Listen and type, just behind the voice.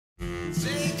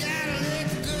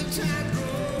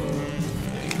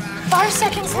5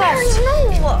 seconds left.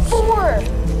 No. 4,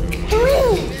 3,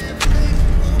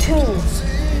 2,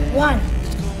 1.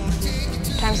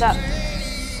 Time's up.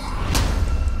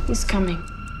 He's coming.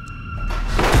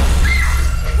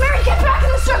 Mary, get back in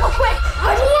the circle quick!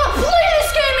 I don't want to play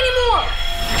this game anymore!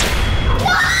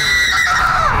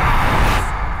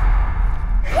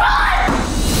 Run!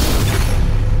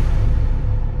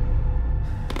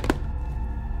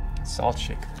 Salt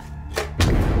shaker.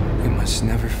 You must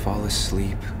never fall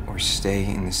asleep or stay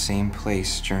in the same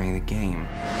place during the game.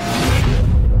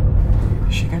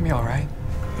 Is she gonna be all right?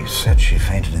 You said she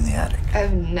fainted in the attic.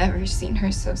 I've never seen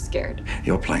her so scared.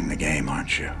 You're playing the game,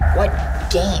 aren't you? What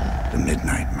game? The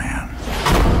Midnight Man.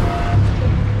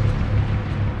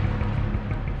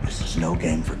 This is no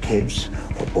game for kids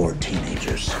or bored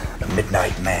teenagers. The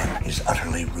Midnight Man is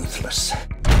utterly ruthless.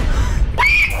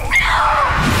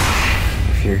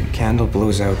 If your candle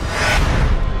blows out,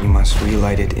 you must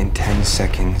relight it in 10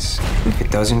 seconds. If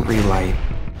it doesn't relight,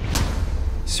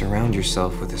 surround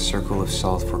yourself with a circle of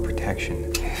salt for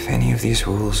protection. If any of these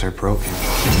rules are broken,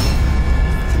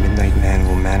 the Midnight Man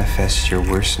will manifest your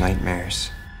worst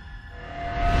nightmares.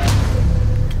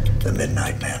 The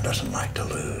Midnight Man doesn't like to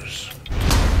lose.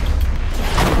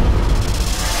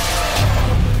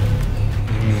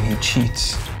 You mean he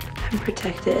cheats? I'm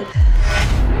protected.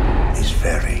 He's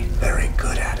very, very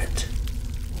good at it.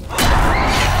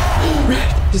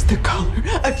 Red is the color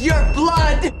of your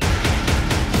blood!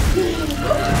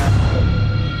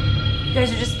 You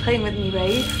guys are just playing with me,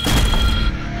 right?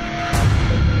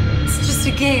 It's just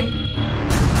a game.